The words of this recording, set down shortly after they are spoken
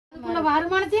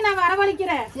வருமானத்தையும் நான்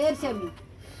வரவழைக்கிறேன். சரி சாமி.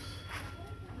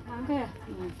 வாங்க.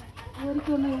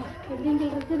 கோரிக்கை ஒன்று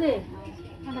பெண்டிங்கில் இருக்குது.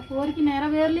 அந்த கோரிக்கை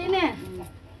நிறைவேறலின்னு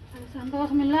அது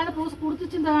சந்தோஷம் இல்லாத பூசை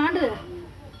கொடுத்துச்சு இந்த ஆண்டு.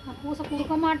 நான் பூசை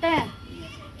கொடுக்க மாட்டேன்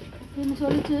அப்படின்னு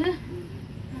சொல்லிச்சு.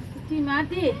 நான் சுற்றி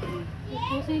மாற்றி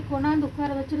பூசையை கொண்டாந்து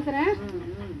உட்கார வச்சிருக்கிறேன்.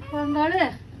 இருந்தாலும்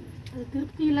அது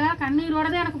திருப்தியில் கண்ணீரோட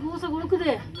தான் எனக்கு பூசை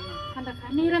கொடுக்குது. அந்த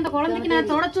கண்ணீரை அந்த குழந்தைக்கு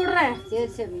நான் தொடச்சு விடுறேன். சரி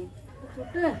சாமி.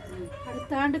 தொட்டு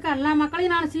அடுத்த ஆண்டுக்கு எல்லா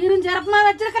மக்களையும் நான் சீரும் சிறப்புமா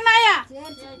வச்சிருக்கேன். நாயா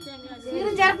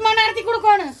சீரும் சிறப்புமா நடத்தி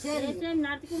கொடுக்கணும்.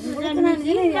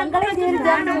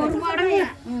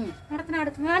 நடத்தின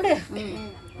அடுத்த ஆண்டு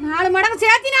 4 மடங்கு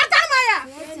சேர்த்தி நடத்தணும். மாயா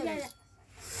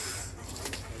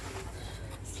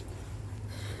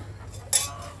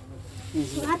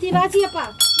வாசி வாசியப்பா.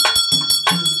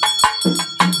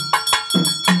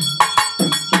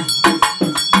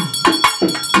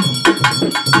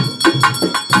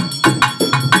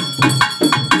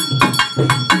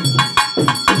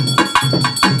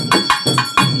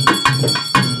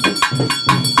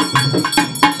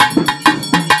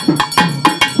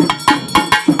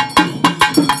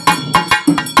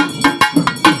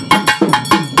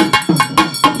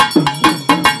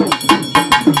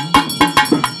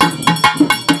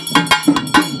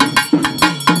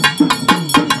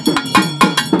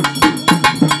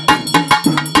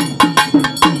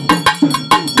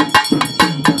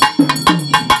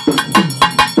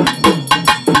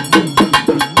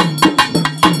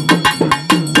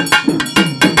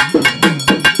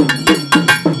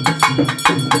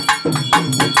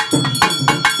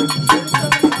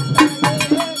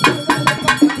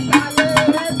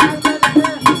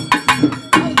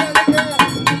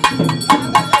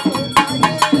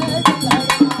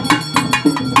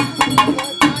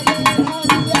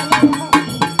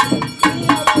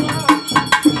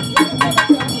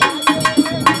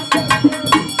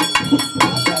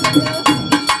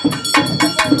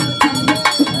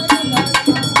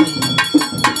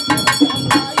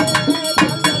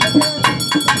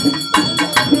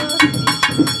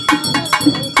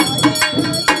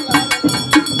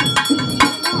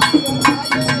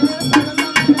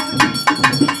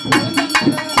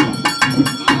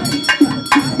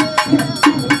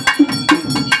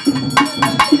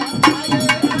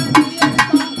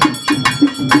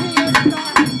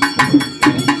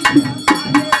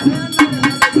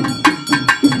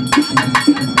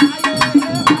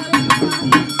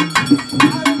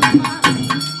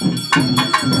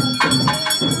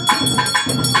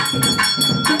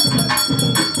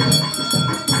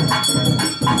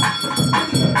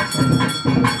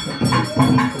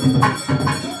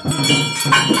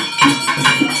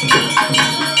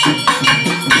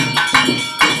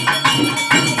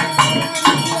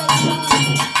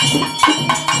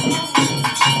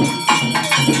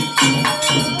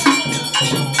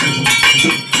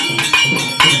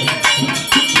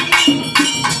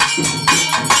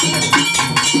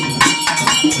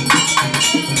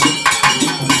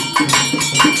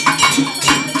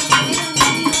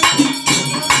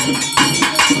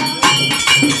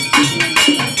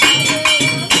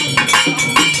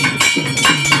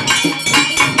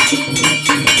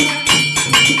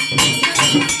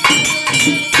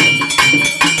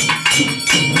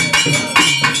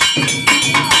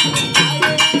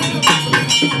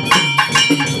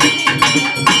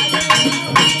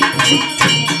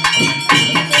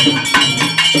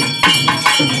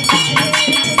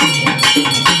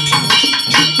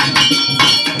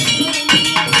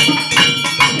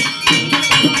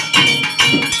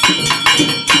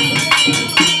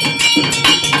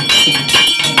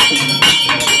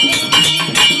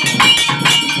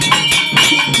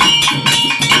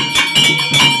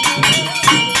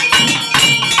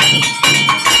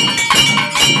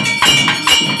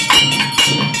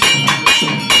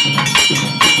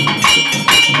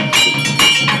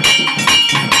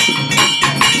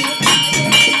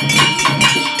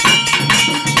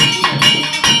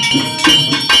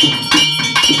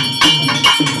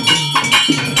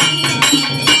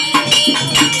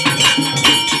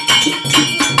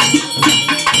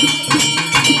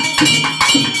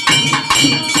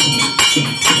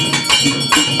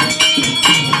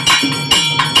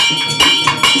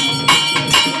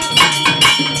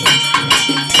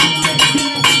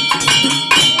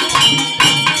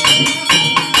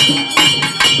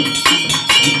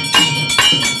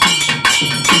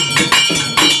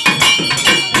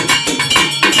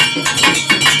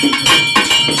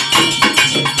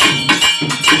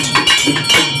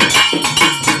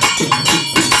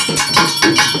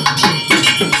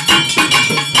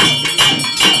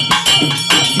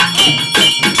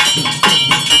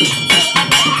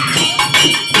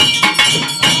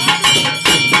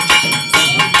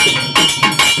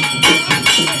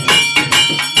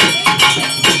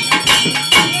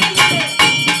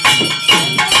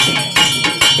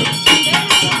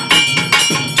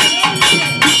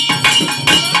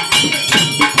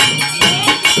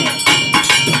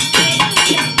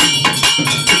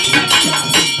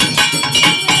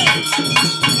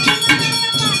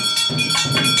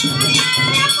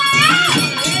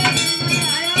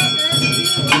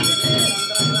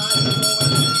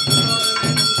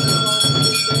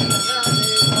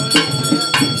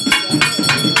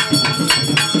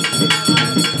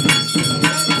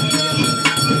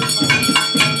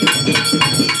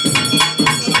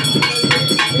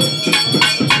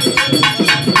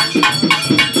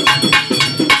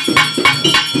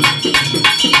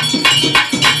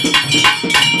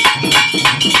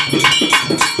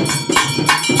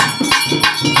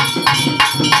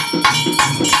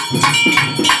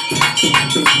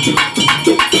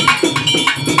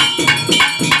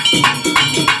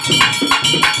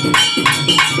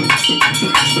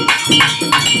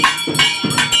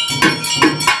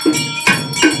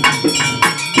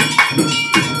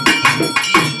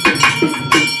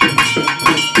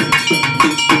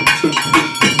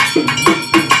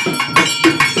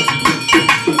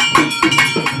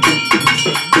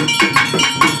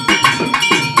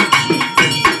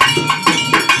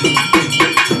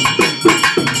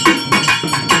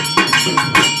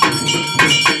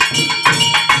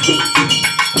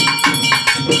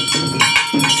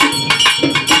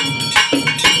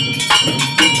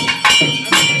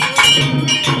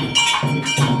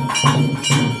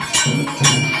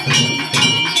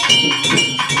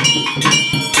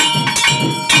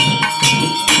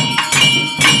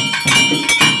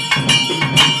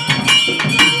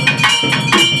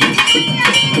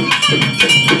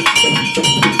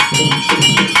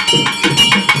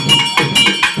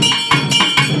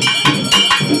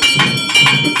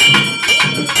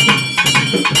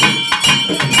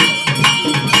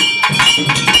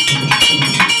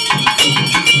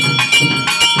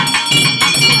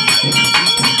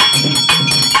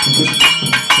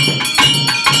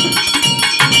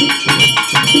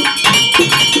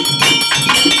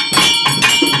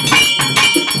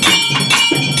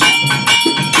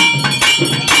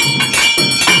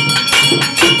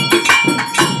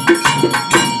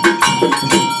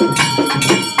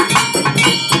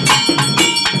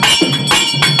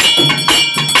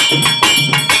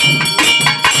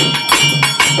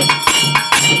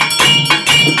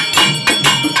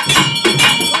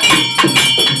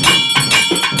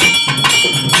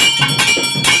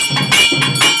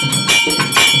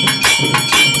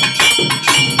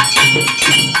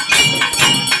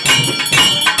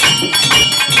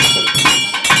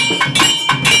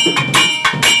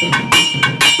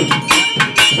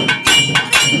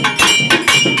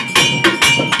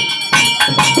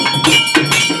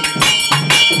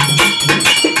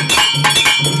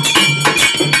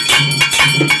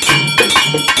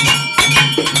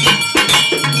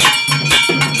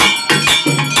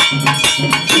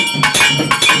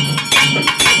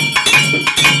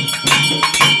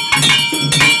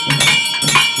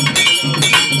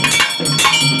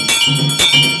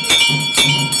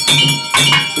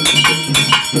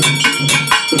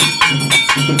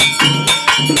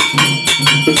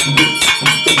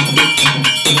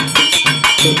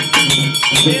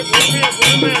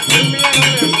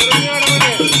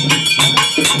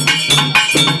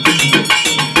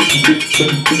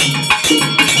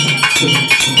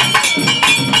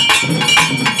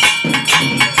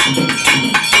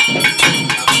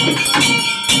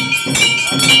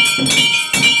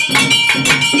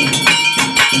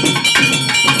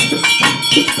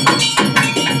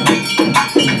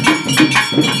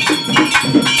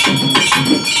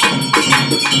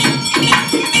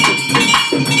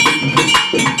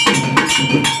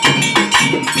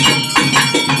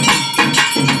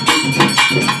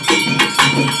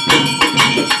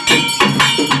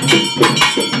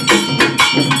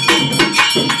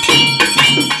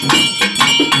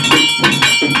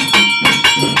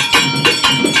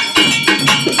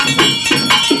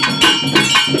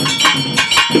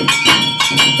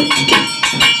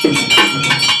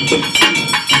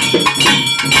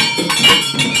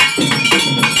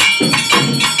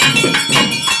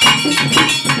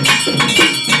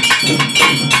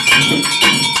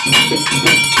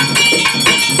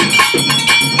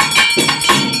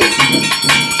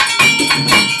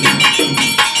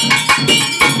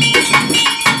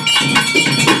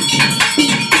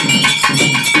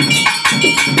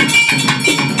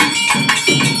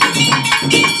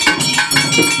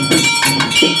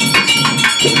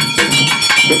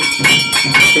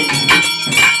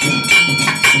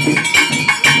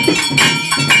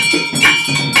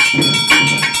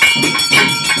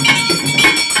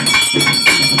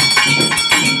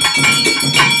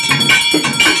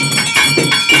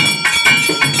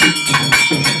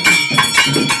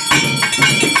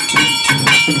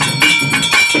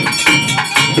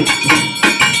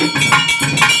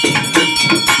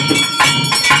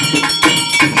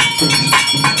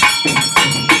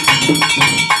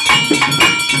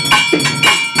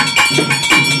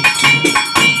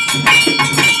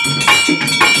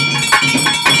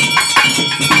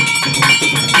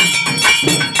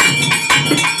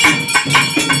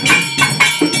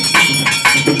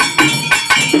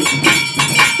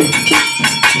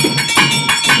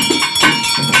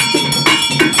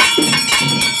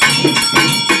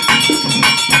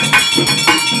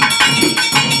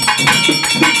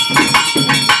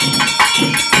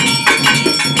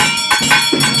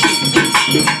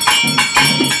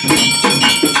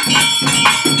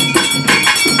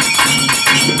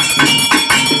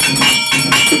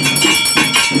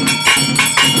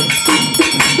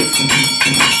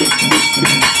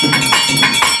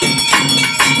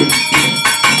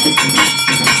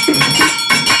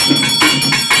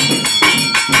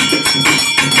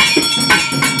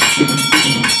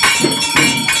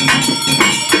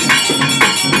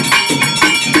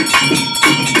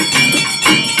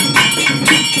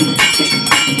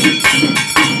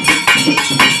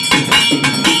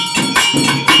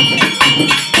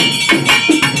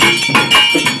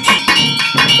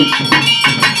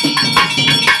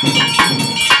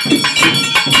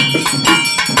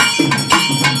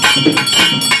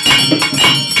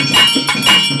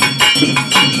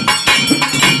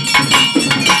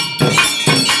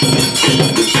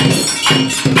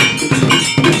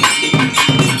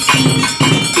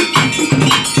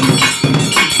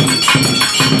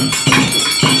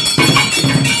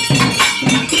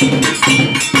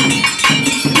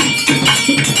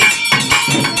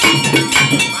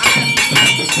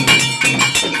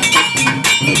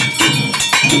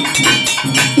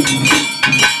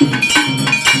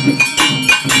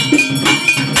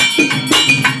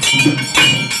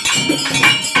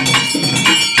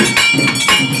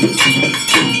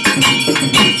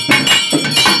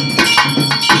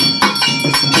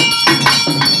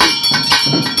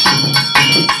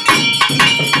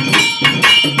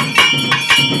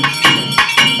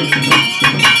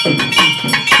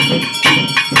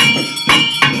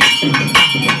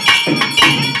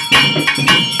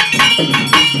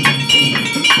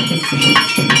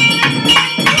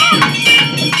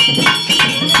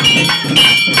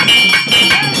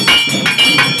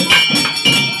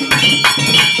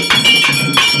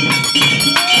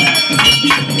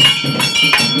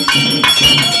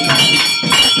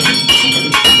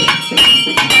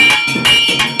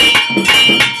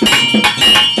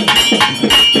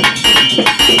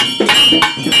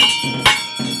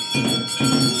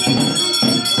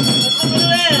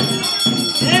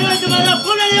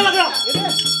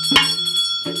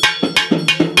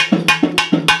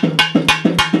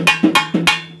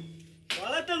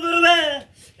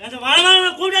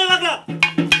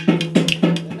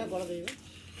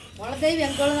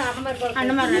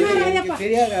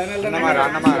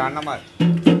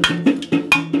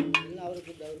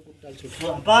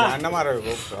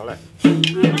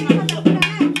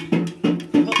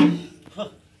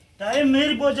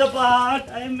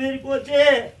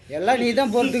 எல்லாம் நீ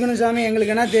தான் பொறுத்துக்கணும் சாமி.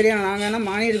 எங்களுக்கு என்ன தெரியும்? நாங்க என்ன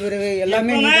மானியர் பிறகு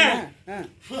எல்லாமே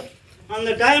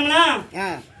அந்த டைம்ல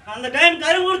அந்த டைம்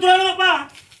கரு கொடுத்துருவாங்கப்பா.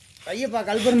 ஐயப்பா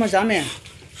கல்பருமா சாமி.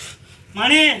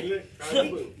 மணி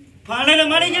 12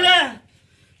 மணிக்குல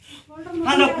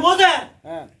அந்த பூஜை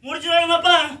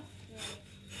முடிச்சுடுவாங்கப்பா.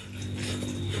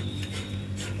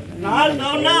 4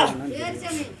 கவுண்டா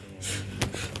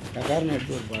ககாரனை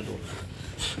எடுத்து ஒரு பாட்டு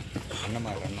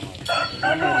அண்ணமார்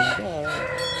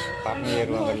பண்ணி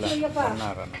ஏறுவாங்கல்ல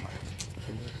பண்ணார் அண்ணமார்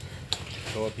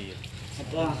ரோபி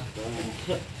அப்பா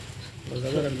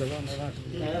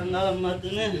நேரம்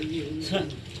மாத்துன்னு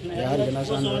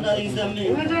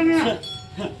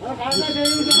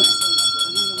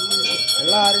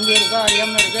எல்லாம் அறிஞ்சு இருக்கா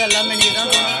அறியாம இருக்கா எல்லாமே நீ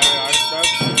தான்.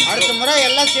 அடுத்த முறை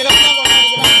எல்லாம் சிறப்பாக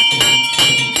கொண்டாடிக்கலாம்.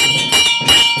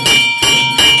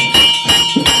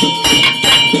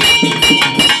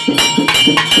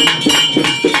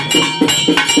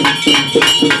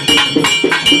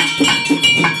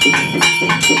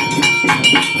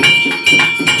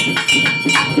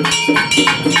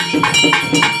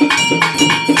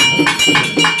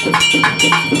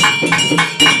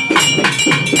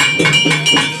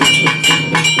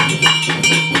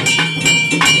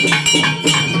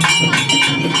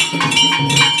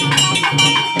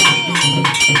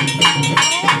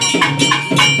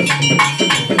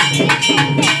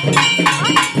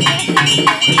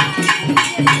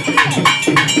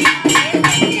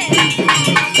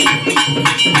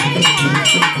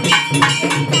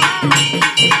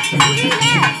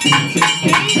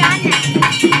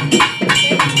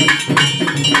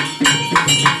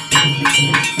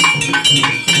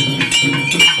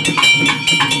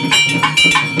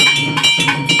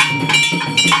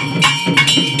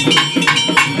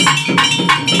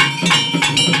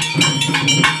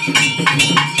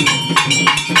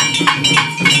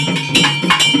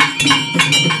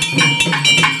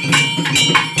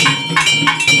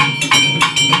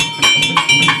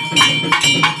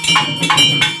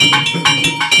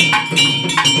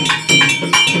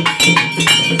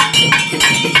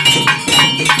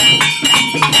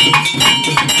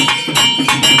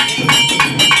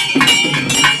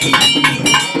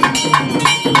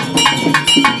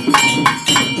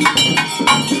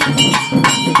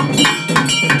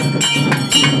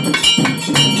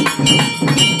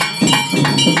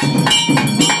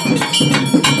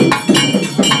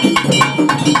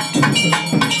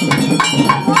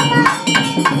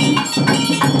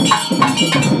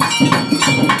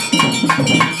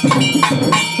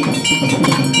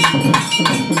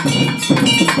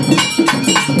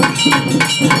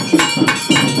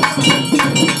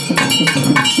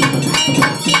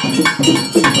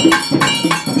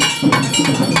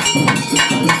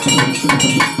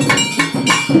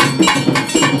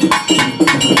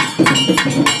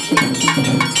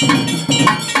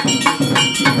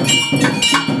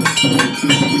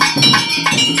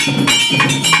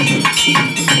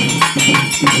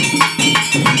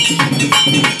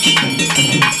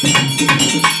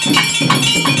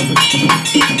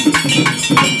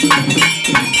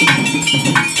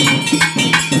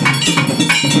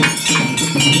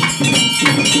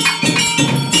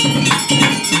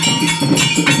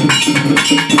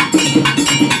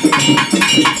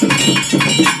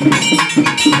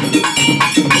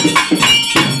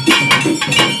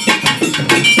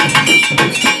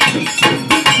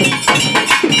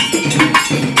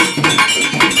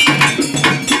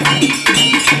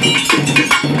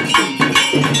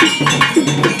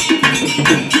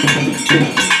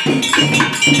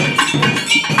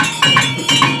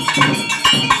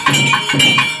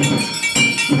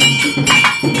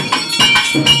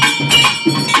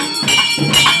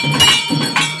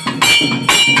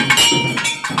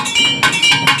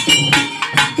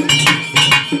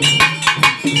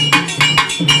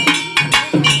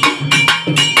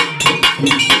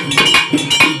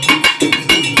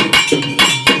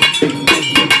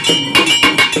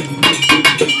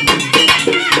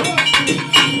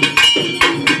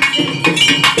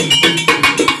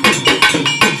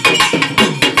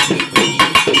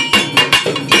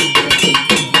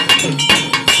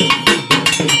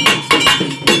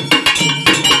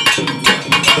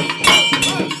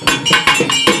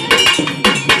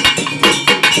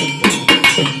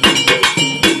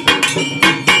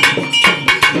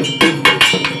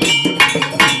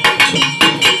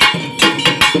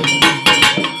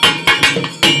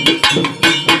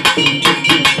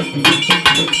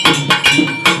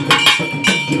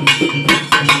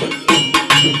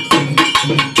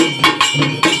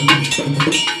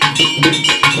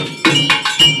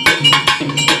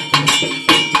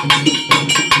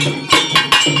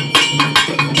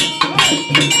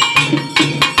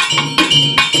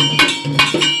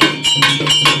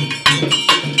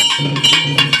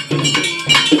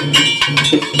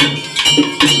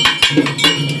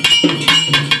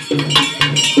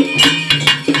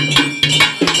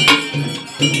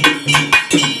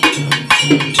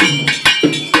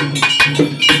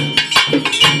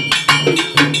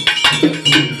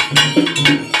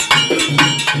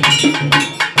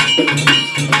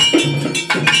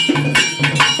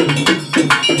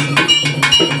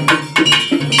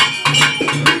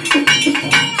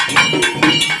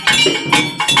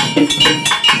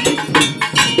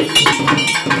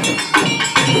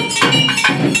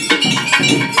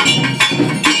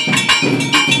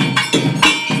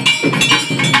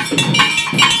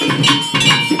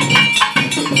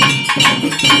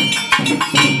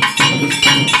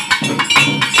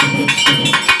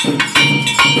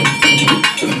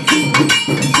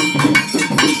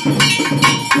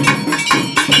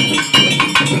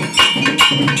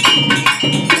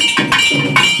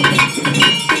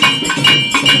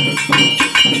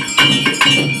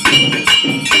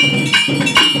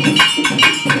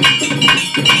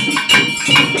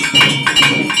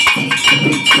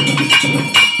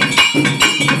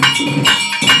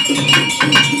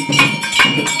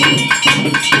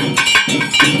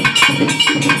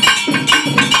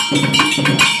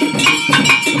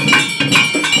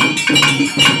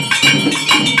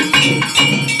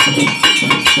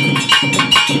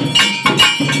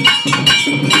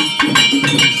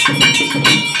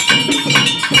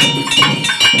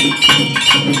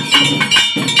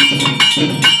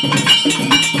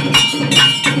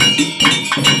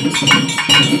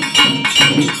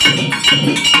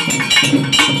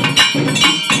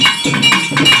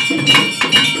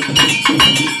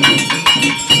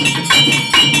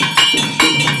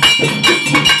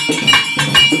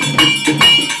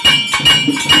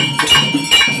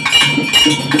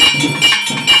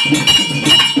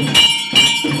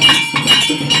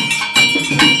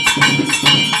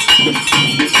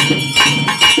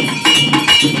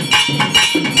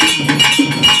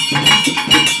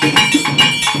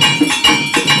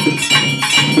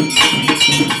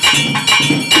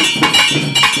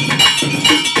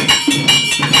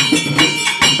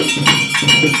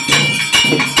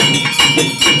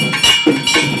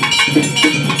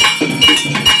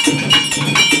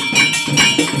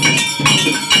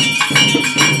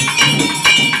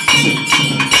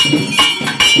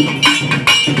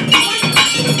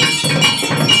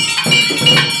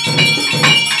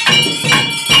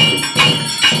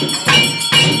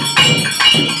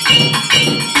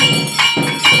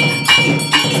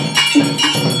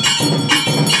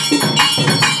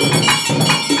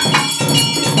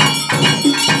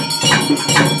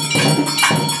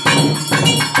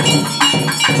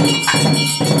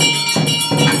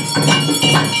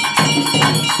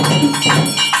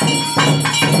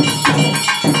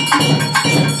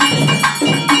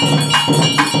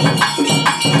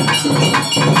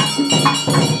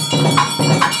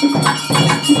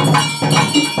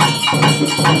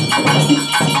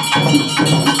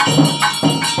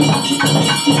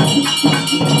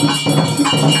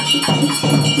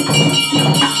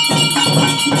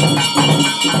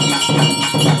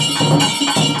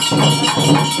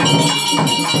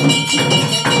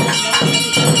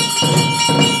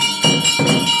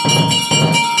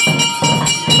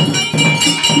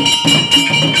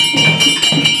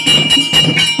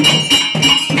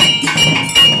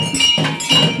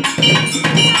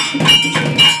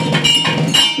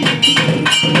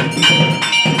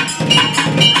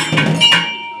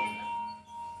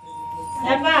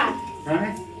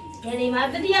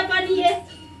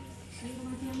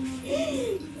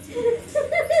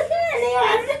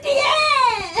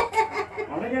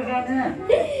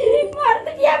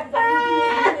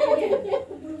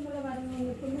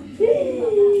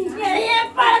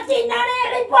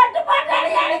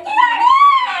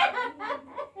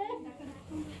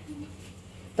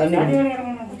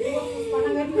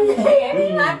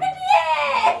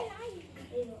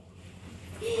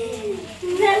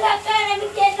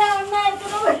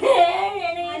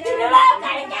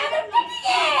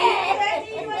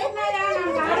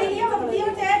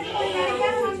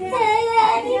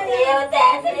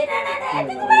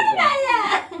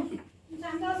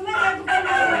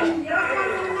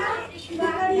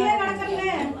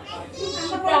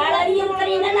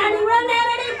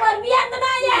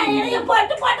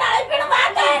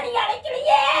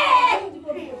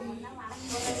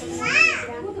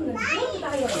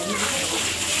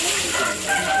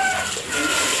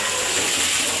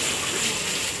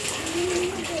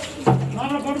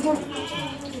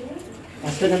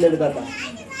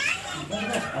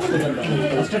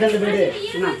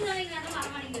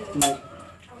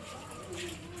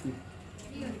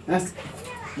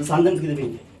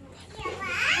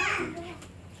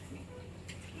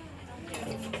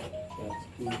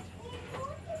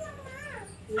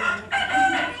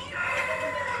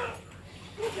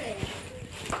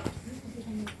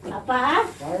 அப்பா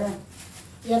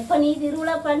எப்ப நீ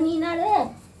திருவிழா பண்ணினாலே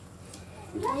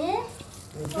உடனே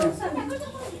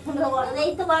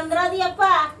வந்துடாது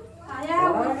அப்பா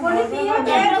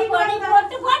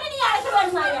போட்டு போட்டு நீ அழைச்சு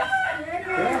வருமாயா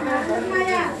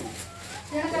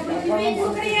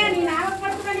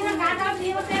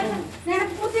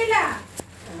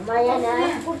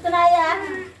குடுத்தனாயா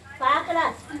பாக்கல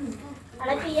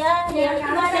அழைச்சியா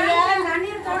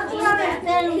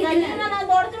நான்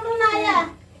தொடச்சு விடுனாயா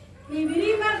நீ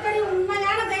விரிய மரத்தடி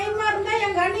உண்மையான தெய்வமா இருந்தா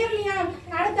என் கண்ணீர் நீ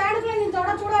அடுத்த அடுப்புல நீ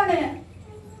தொடச்சு விடணு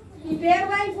நீ பேர்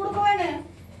வாங்கி கொடுக்கவேனு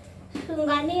உங்க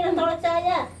கண்ணீரை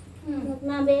தொடச்சாயா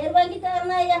நான் பேர் வாங்கி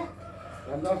தரனாயா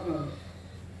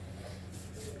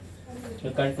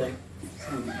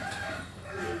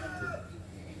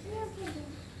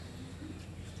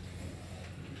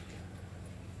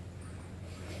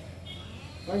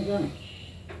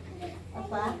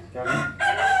அப்பா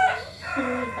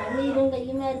கண்ணீரும்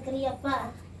கையுமா இருக்கிறியப்பா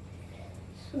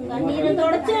கண்ணீரை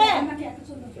தொடச்சு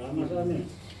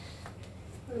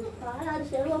பாலாறு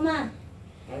செல்வமா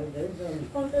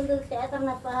கொண்டு வந்து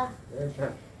சேர்த்தனப்பா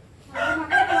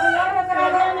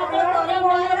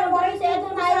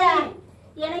சேர்த்துனாயா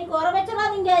எனக்கு குறை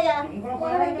வச்சிடாதீங்கய்யா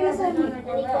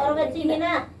குறை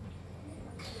வச்சீங்கன்னா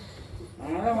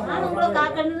நான் உங்களை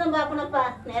காக்கன்னு தான் பார்க்கணும்ப்பா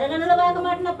நிறகண்ணுல பார்க்க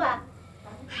மாட்டேனப்பா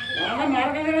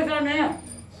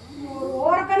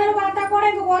ஓரக்கண்ணில் பார்த்தா கூட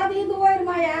இங்க குறை தீர்ந்து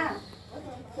போயிருமாயா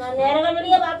நான்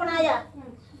நிறகண்ணுலயே பார்ப்பனாயா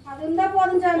அது இருந்தா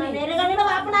போதும் சாமி நிறகண்ணுல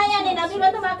பார்ப்பனாயா நீ நம்பி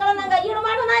வந்து மக்களை நான் கையிட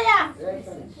மாட்டேனாயா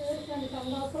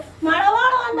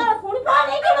மழவோட வந்தா குடிப்பா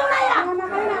நீக்கணும்னாயா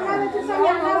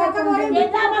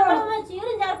எல்லா மக்களும்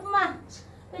சீரும் ஜருப்புமா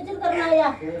வச்சிருக்கிறனாயா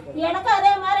எனக்கு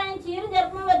அதே மாதிரி நீ சீரும்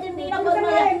ஜருப்புமா வச்சிருந்தீங்கன்னா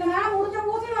போதுமாயா முடிஞ்ச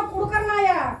போது நான்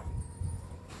கொடுக்கறனாயா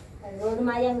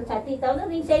போதுமாயா எங்க சக்தி தவிர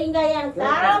நீங்க செய்யுங்கய்யா எனக்கு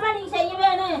தாராளமா நீங்க செய்ய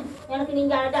வேணும் எனக்கு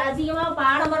நீங்க அதிகமா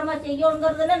பாடம்பரமா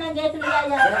செய்யணுங்கிறதுல நான்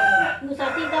கேட்கலையா உங்க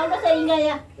சக்தி தவிர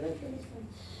செய்யுங்கய்யா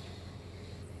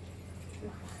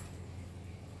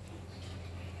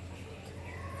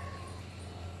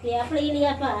எப்படி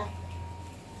இல்லையாப்பா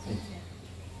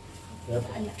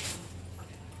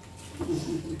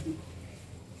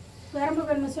பெரம்பு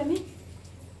வேணுமா சாமி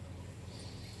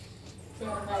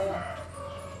சரிங்கய்யா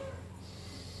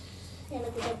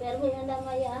எனக்கு இந்த பெருமை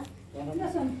வேண்டாமாய்யா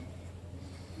சாமி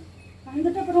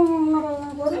வந்துட்டு அப்புறம்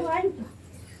ஒரு வாங்கிட்டு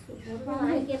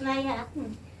வாங்கிக்கிறனாயா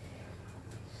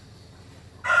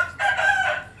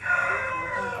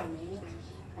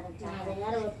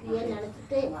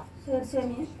நினைச்சிட்டு சரி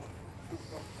சாமி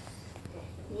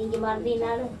நீங்க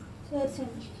மறந்தீங்கனாலும் சரி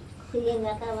சாமி எங்க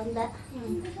அக்கா வந்தா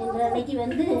என்ற அன்னைக்கு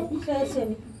வந்து சரி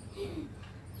சாமி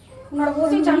உன்னோட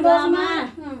பூசி சந்தோஷமா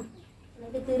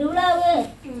எனக்கு திருவிழாவு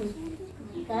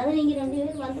பிறகு நீங்க 2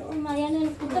 பேரும் வந்துருமாயான்னு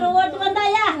எனக்கு உத்தரவு ஓட்டு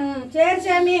வந்தாயா? சரி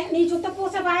சாமி, நீ சுத்த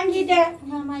பூசை வாங்கிட்ட.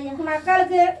 ஆமாயா. உன்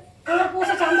அக்காளுக்கு ஒரு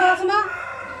பூசை சந்தோஷமா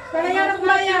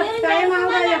விளையாடக்கூடாயா? டைம்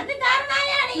ஆகுதாயா?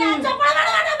 நீங்க அச்சப்பட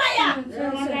வேண்டாமாயா?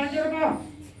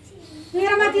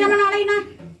 வீரமாத்தியம்மா நாளைக்குண்ணா.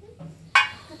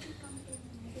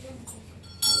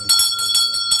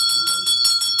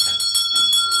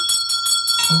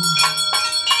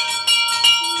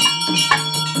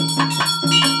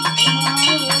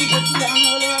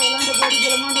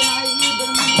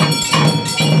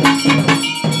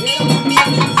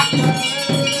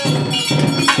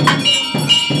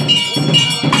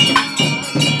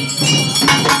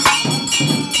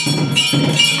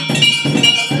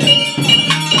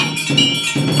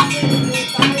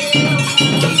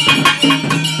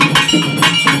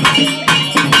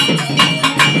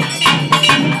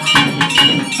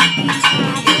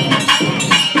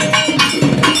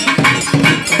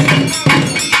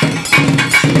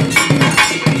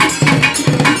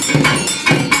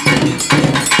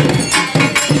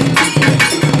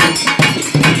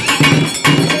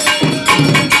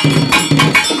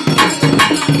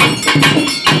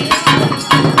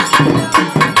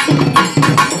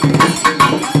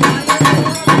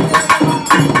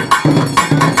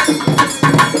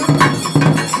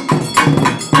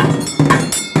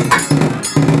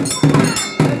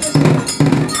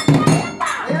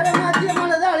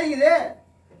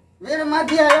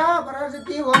 வீரமாத்தியாயா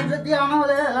பராசக்தி ஓம் சக்தி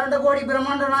அம்மாவளே அலாண்ட கோடி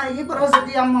பிரம்மாண்ட நாயகி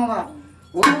பராசக்தி அம்மாவா.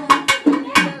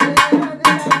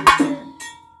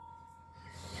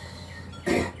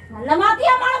 நல்ல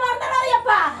மாத்தியா மாலை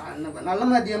மறந்துடாதேப்பா. நல்ல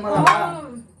மாத்தியம்மா.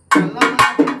 நல்ல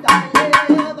மாத்தி தாயே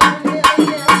பரமே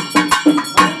ஐயே.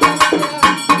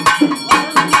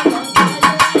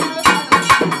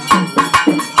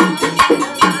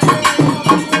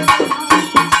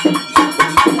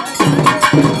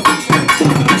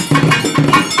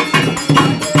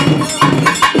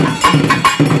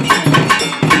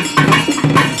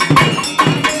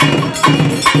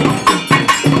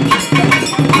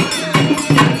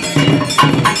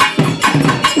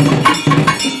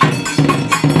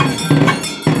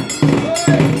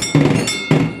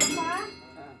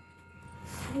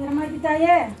 வீரமாத்தி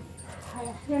தாயே,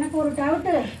 எனக்கு ஒரு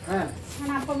டவுட்டு.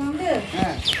 நான் அப்போ வந்து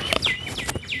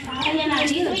ஐயா நான்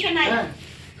இருக்கேனாயா?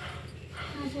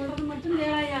 நான் சொல்றது மட்டும்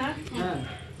கேளாயா?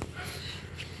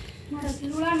 நான்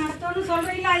திருவிழா நடத்தணும்னு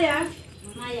சொல்றீங்களா ஐயா?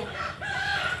 ஆமாயா.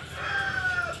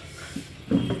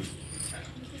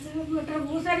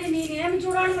 பூசாரி நீ நியமிச்சு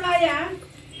விடணுங்களாயா?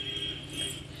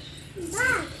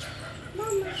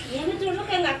 என்ன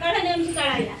சொல்லுங்க எங்க அக்காட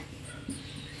நியமிச்சுக்காயா?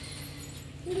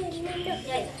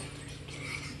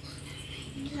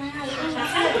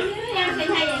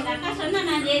 எங்க அக்கா சொன்னா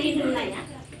நான் ஏறிட்டுயா.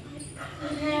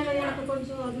 எனக்கு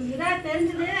கொஞ்சம் இதாக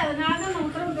தெரிஞ்சுது, அதனால தான் நான்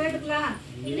உத்தரவு கேட்டுக்கலாம்.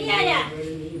 இல்லையாயா?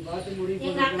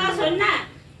 எங்க அக்கா சொன்னா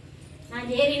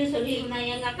நான் ஏறின்னு சொல்லியிருந்தேன்.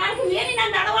 எங்க அக்காவுக்கு மீறி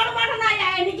நான் தடவாட மாட்டேனாயா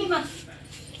என்னைக்குமா.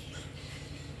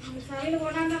 சைடில்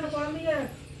கொண்டாந்து அந்த குழந்தைய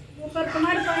ஊக்கறுத்த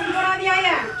மாதிரி பண்ணி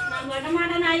போடாதியாயா? நான் பண்ண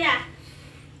மாட்டேனாயா.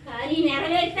 காரி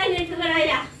நிறைவேற்றான்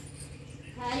எடுத்துக்கிறாயா.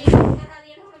 காரி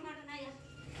விட மாட்டேனாயா.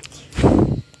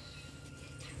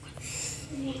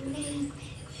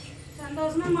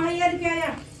 சந்தோஷமா மழையா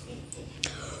இருக்கியாயா?